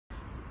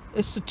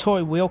It's a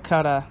toy wheel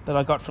cutter that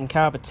I got from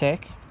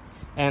Carbatec,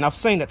 and I've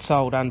seen it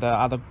sold under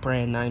other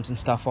brand names and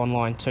stuff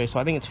online too, so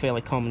I think it's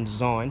fairly common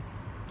design.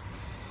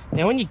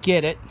 Now when you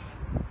get it,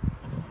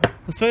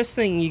 the first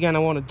thing you're going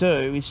to want to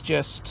do is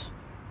just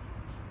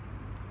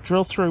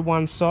drill through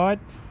one side,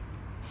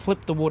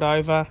 flip the wood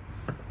over,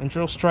 and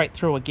drill straight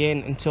through again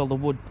until the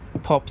wood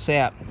pops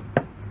out.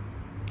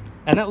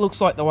 And that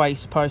looks like the way you're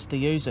supposed to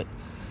use it.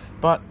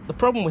 But the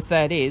problem with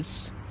that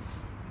is,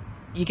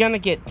 you're going to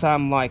get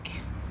like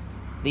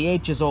the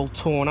edges all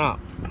torn up.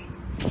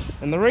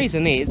 And the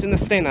reason is, in the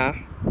center,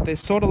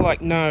 there's sort of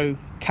like no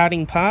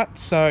cutting part,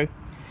 so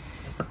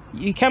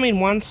you come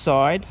in one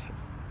side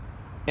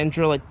and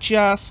drill it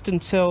just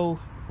until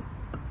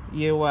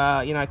you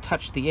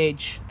touch the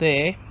edge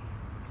there,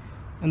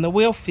 and the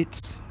wheel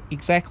fits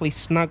exactly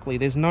snugly.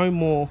 There's no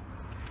more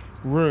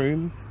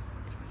room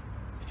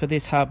for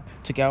this hub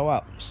to go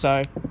up.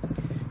 So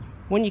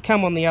when you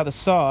come on the other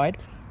side,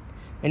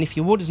 and if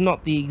your wood is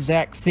not the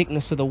exact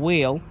thickness of the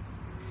wheel,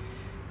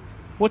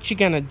 what you're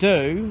going to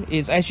do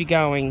is, as you're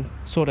going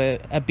sort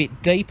of a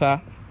bit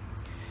deeper,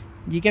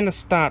 you're going to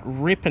start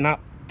ripping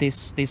up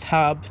this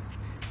hub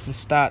and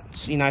start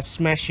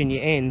smashing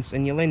your ends,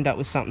 and you'll end up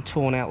with something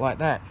torn out like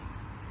that.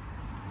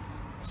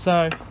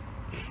 So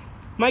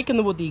making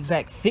the wood the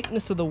exact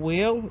thickness of the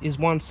wheel is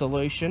one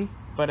solution,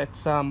 but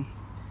it's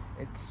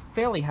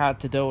fairly hard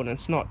to do, and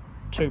it's not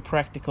too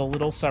practical.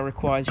 It also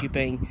requires you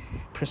being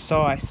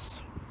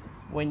precise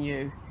when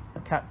you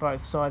cut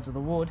both sides of the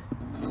wood,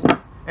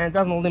 and it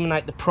doesn't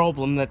eliminate the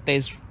problem that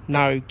there's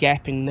no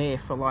gap in there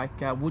for like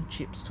wood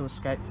chips to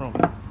escape from.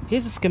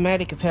 Here's a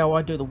schematic of how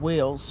I do the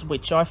wheels,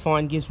 which I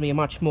find gives me a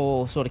much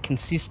more sort of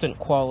consistent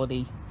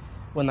quality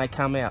when they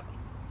come out.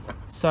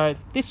 So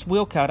this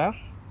wheel cutter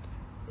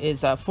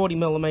is a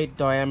 40mm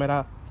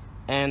diameter,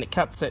 and it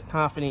cuts it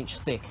 1/2 inch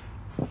thick.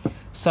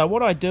 So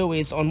what I do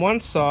is, on one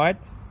side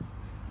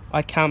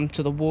I come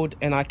to the wood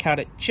and I cut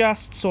it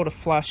just sort of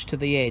flush to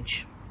the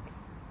edge.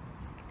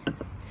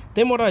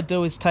 Then what I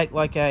do is take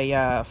like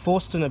a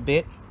Forstner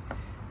bit,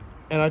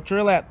 and I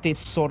drill out this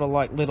sort of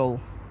like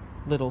little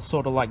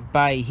sort of like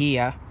bay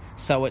here,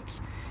 so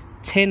it's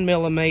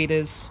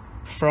 10mm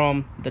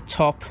from the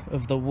top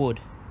of the wood.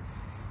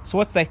 So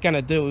what's that going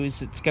to do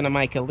is, it's going to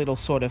make a little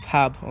sort of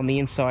hub on the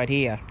inside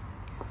here.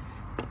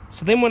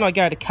 So then when I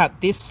go to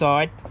cut this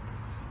side,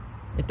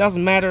 it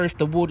doesn't matter if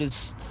the wood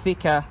is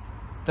thicker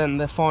than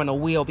the final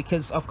wheel,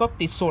 because I've got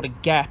this sort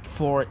of gap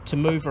for it to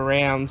move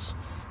around,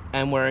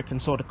 and where it can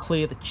sort of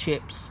clear the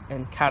chips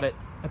and cut it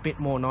a bit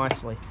more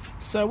nicely.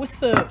 So with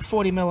the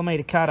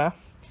 40mm cutter,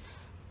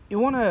 you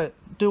want to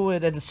do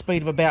it at a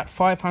speed of about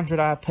 500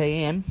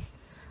 RPM.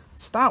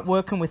 Start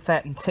working with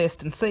that and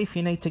test and see if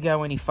you need to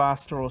go any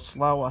faster or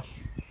slower.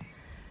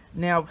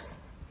 Now,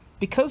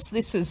 because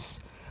this is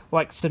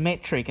like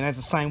symmetric and has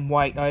the same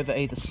weight over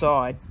either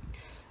side,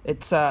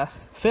 it's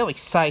fairly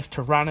safe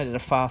to run it at a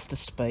faster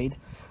speed,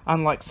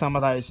 unlike some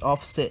of those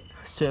offset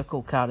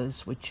circle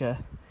cutters, which are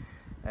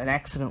an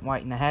accident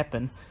waiting to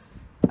happen.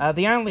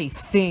 The only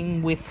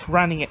thing with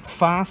running it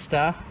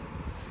faster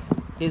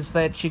is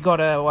that you got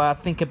to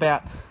think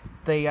about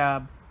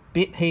the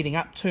bit heating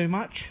up too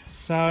much.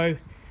 So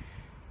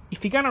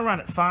if you're going to run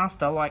it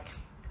faster, like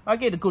I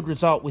get a good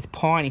result with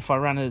pine if I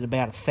run it at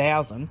about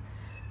 1,000,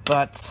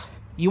 but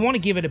you want to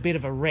give it a bit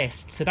of a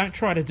rest. So don't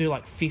try to do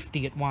like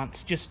 50 at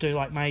once. Just do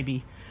like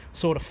maybe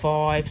sort of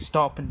 5,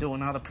 stop and do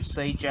another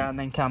procedure, and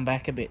then come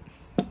back a bit.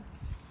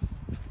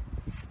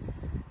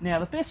 Now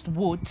the best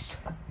woods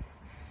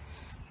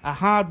are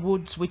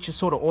hardwoods, which are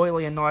sort of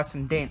oily and nice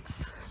and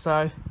dense.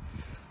 So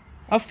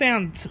I've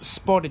found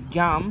spotted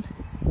gum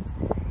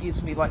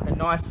gives me like the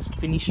nicest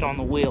finish on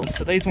the wheels.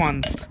 So these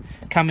ones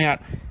come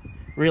out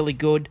really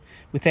good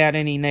without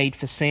any need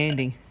for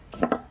sanding.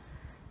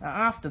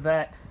 After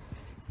that,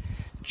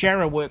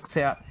 Jarrah works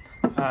out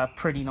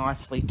pretty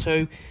nicely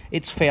too.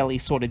 It's fairly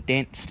sort of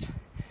dense,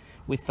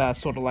 with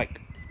sort of like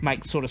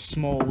makes sort of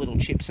small little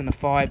chips in the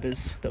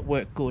fibres that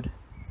work good.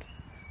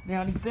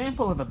 Now an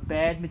example of a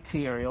bad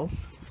material,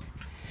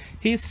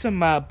 here's some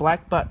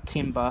blackbutt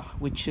timber,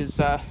 which is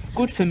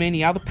good for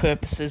many other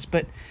purposes,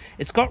 but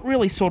it's got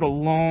really sort of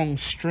long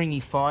stringy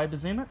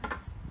fibres in it.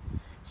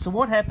 So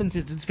what happens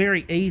is, it's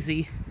very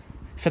easy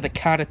for the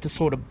cutter to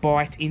sort of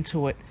bite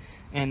into it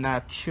and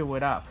chew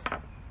it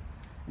up.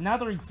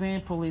 Another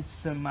example is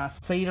some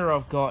cedar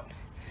I've got.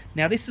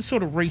 Now this is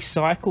sort of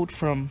recycled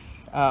from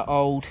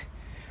old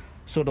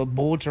sort of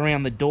boards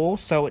around the door,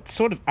 so it's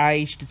sort of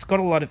aged. It's got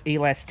a lot of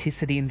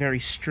elasticity and very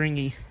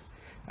stringy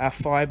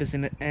fibres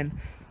in it, and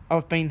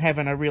I've been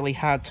having a really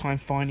hard time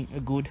finding a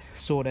good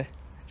sort of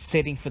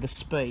setting for the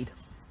speed.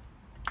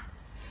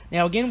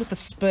 Now again, with the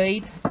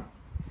speed,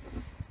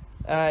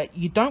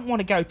 you don't want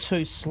to go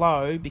too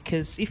slow,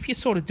 because if you're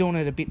sort of doing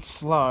it a bit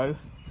slow,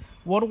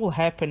 what will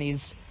happen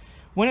is,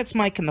 when it's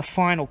making the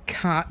final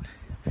cut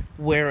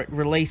where it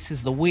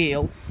releases the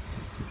wheel,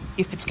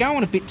 if it's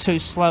going a bit too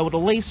slow,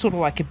 it'll leave sort of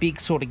like a big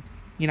sort of,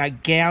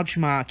 gouge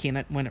mark in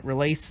it when it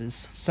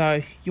releases.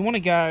 So you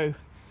want to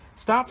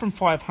start from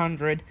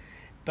 500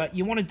 but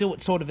you want to do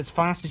it sort of as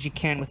fast as you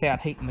can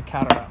without heating the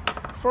cutter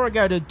up. Before I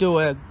go to do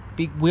a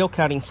big wheel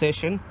cutting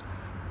session,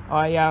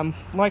 I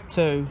like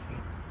to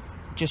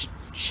just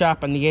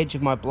sharpen the edge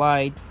of my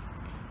blade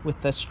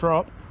with the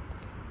strop.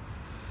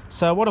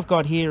 So what I've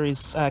got here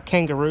is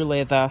kangaroo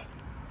leather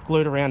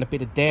glued around a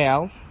bit of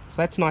dowel, so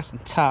that's nice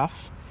and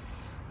tough,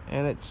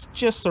 and it's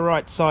just the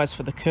right size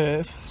for the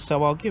curve,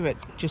 so I'll give it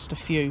just a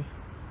few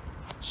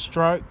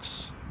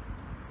strokes.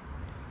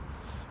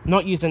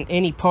 Not using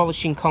any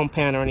polishing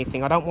compound or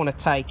anything. I don't want to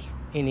take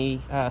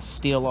any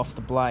steel off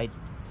the blade.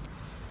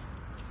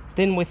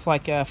 Then with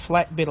like a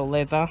flat bit of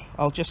leather,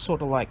 I'll just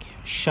sort of like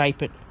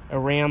shape it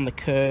around the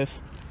curve.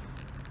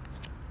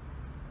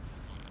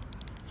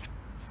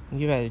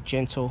 Give it a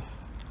gentle,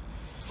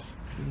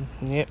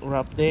 yep,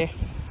 rub there.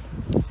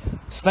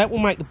 So that will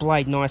make the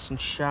blade nice and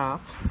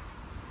sharp.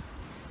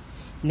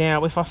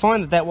 Now if I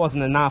find that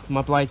wasn't enough and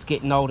my blade's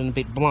getting old and a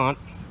bit blunt,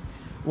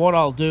 what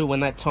I'll do when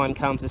that time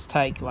comes is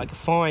take like a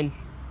fine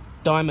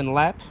diamond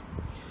lap,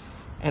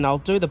 and I'll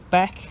do the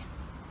back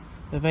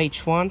of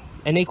each one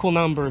an equal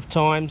number of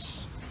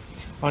times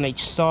on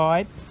each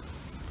side,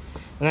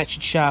 and that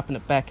should sharpen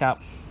it back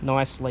up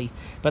nicely.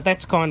 But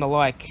that's kind of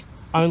like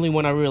only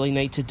when I really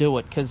need to do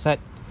it, because that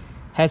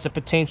has the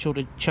potential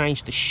to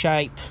change the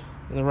shape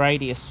and the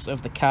radius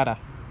of the cutter.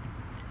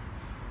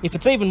 If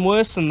it's even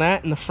worse than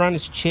that and the front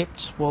is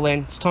chipped, well then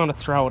it's time to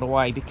throw it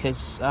away,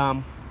 because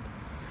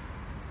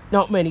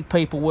not many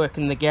people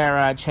working in the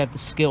garage have the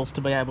skills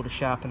to be able to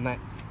sharpen that.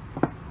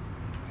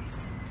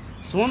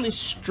 So on this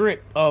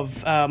strip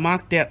of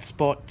marked out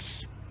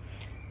spots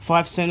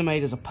 5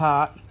 centimeters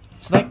apart,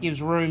 so that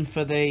gives room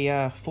for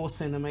the 4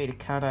 centimeter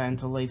cutter and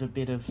to leave a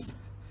bit of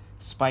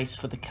space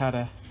for the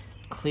cutter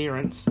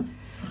clearance.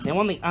 Now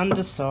on the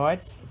underside,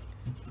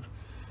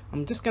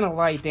 I'm just going to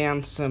lay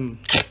down some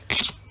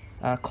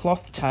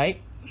cloth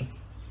tape.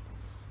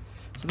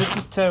 So this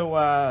is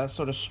to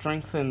sort of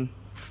strengthen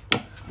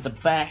the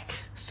back,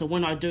 so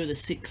when I do the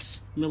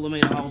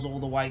 6mm holes all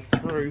the way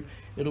through,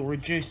 it'll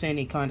reduce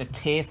any kind of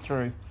tear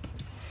through.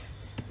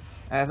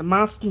 The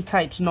masking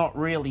tape's not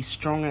really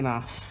strong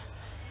enough.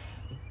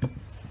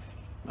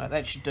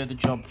 That should do the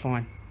job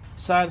fine.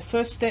 So the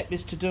first step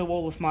is to do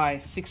all of my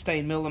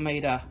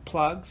 16mm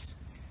plugs.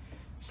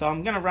 So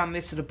I'm going to run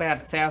this at about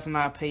 1000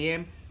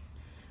 RPM,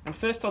 and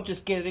first I'll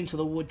just get it into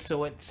the wood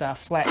so it's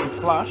flat and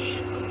flush.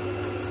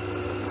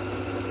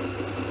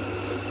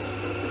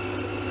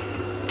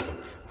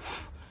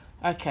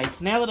 Okay,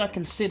 so now that I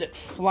can sit it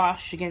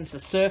flush against the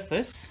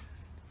surface,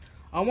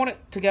 I want it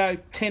to go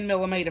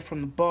 10mm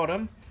from the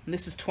bottom, and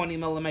this is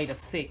 20mm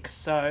thick,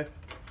 so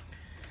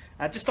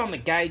just on the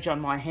gauge on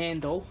my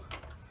handle,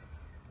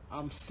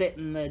 I'm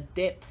setting the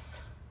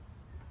depth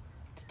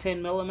to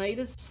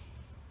 10mm.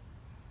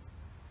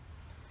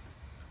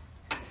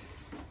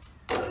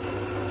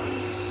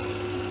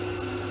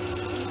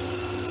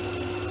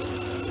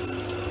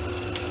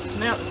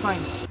 Now at the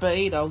same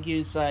speed, I'll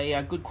use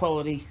a good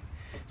quality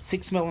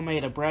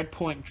 6mm brad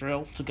point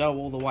drill to go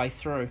all the way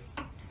through.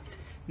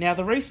 Now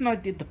the reason I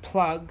did the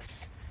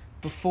plugs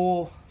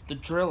before the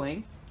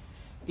drilling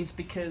is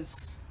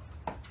because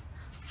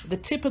the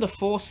tip of the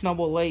Forstner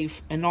will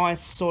leave a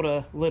nice sort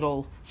of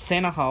little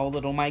center hole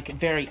that'll make it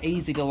very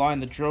easy to line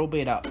the drill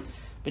bit up.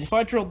 But if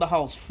I drilled the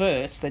holes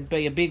first, there'd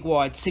be a big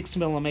wide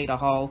 6mm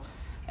hole,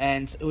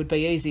 and it would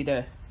be easy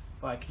to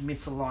like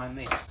misalign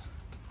this.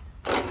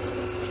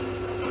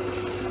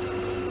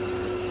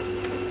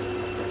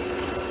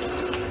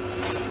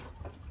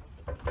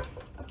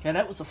 Okay,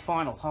 that was the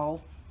final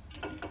hole.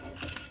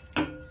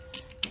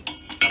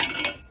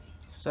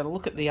 So to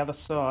look at the other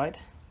side,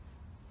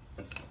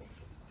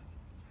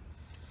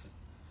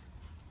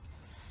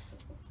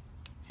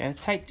 okay, the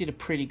tape did a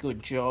pretty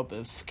good job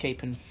of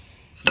keeping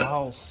the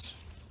holes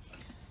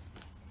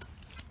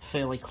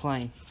fairly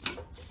clean.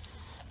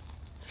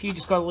 A few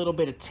just got a little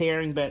bit of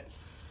tearing, but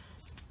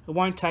it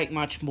won't take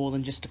much more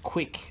than just a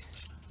quick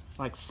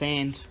like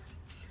sand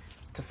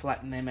to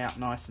flatten them out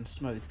nice and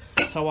smooth.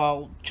 So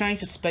I'll change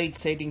the speed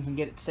settings and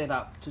get it set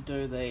up to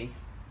do the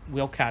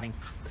wheel cutting.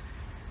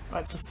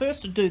 Right, so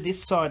first to do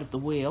this side of the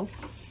wheel.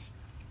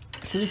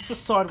 So this is the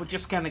side we're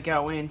just going to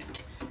go in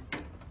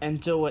and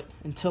do it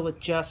until it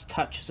just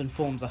touches and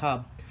forms a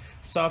hub.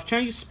 So I've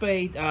changed the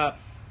speed to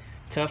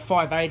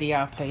 580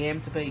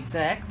 RPM to be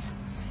exact.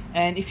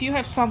 And if you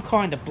have some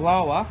kind of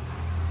blower,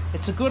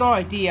 it's a good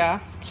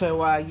idea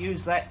to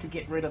use that to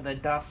get rid of the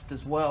dust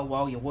as well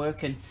while you're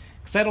working,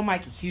 because that'll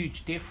make a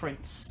huge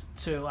difference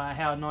to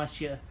how nice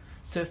your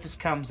surface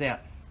comes out.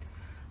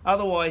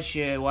 Otherwise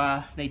you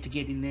need to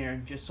get in there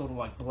and just sort of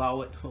like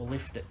blow it or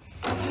lift it.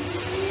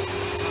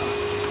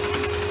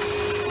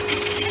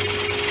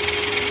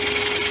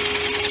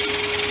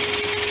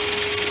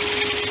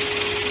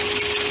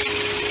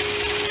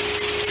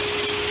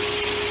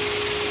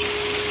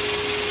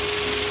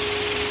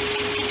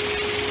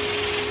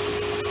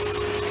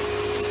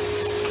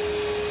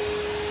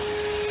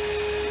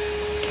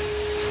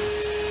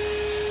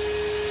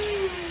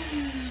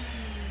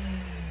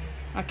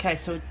 Okay,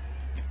 so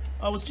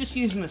I was just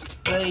using a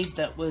speed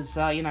that was,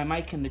 you know,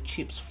 making the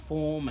chips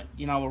form at,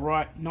 you know,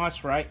 a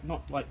nice rate,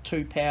 not like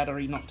too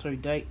powdery, not too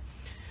deep.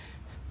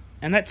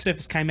 And that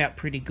surface came out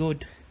pretty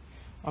good.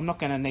 I'm not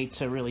going to need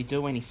to really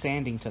do any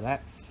sanding to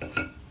that.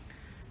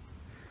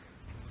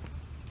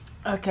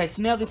 Okay,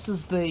 so now this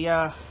is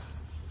the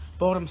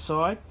bottom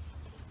side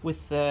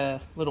with the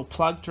little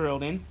plug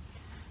drilled in.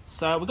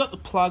 So we've got the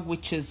plug,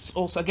 which is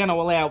also going to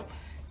allow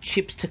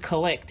chips to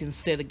collect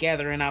instead of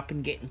gathering up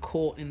and getting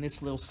caught in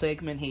this little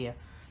segment here.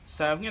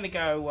 So I'm going to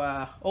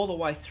go all the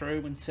way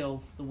through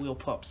until the wheel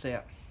pops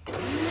out.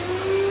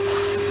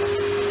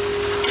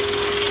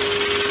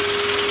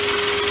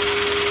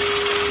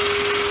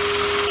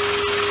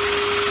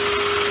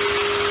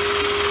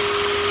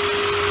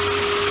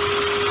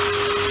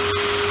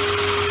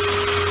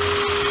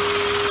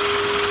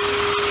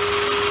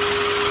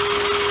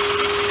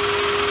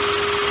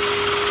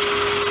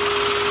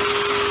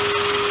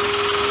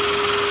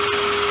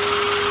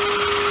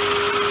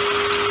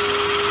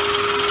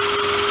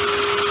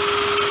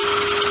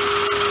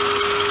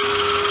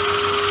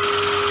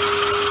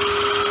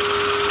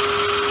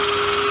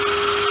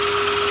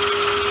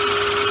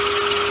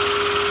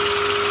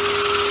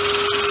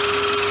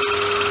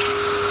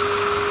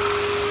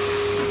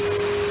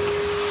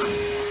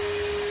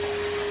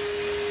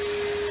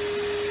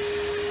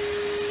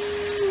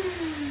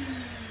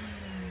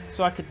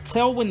 So I could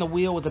tell when the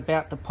wheel was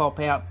about to pop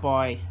out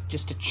by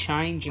just a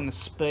change in the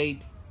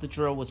speed the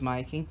drill was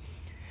making.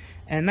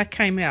 And that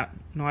came out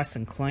nice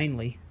and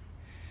cleanly.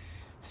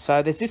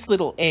 So there's this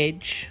little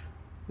edge,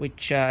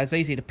 which is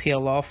easy to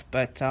peel off,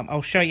 but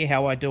I'll show you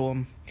how I do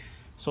them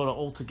sort of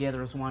all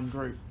together as one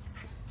group.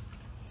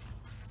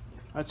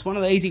 It's one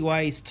of the easy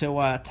ways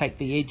to take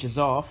the edges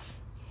off,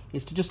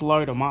 is to just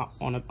load them up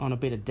on a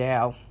bit of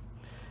dowel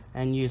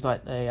and use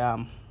like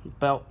the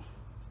belt.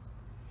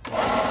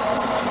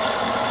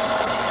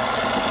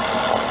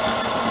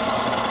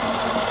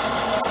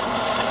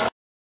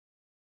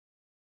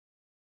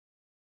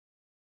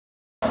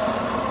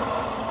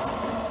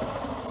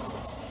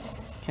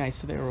 Okay,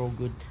 so they're all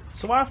good.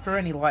 So after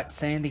any light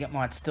sanding it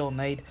might still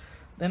need,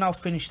 then I'll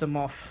finish them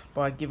off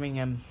by giving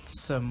them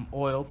some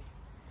oil.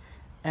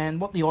 And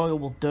what the oil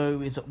will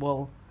do is it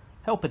will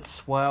help it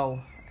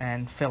swell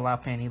and fill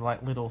up any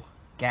like little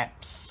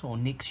gaps or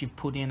nicks you've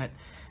put in it,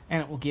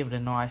 and it will give it a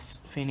nice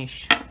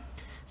finish.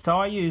 So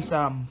I use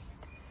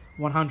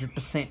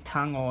 100%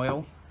 tung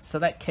oil, so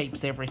that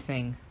keeps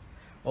everything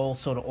all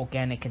sort of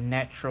organic and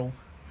natural,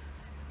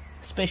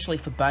 especially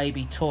for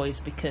baby toys,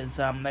 because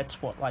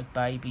that's what like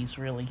babies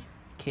really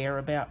care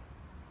about.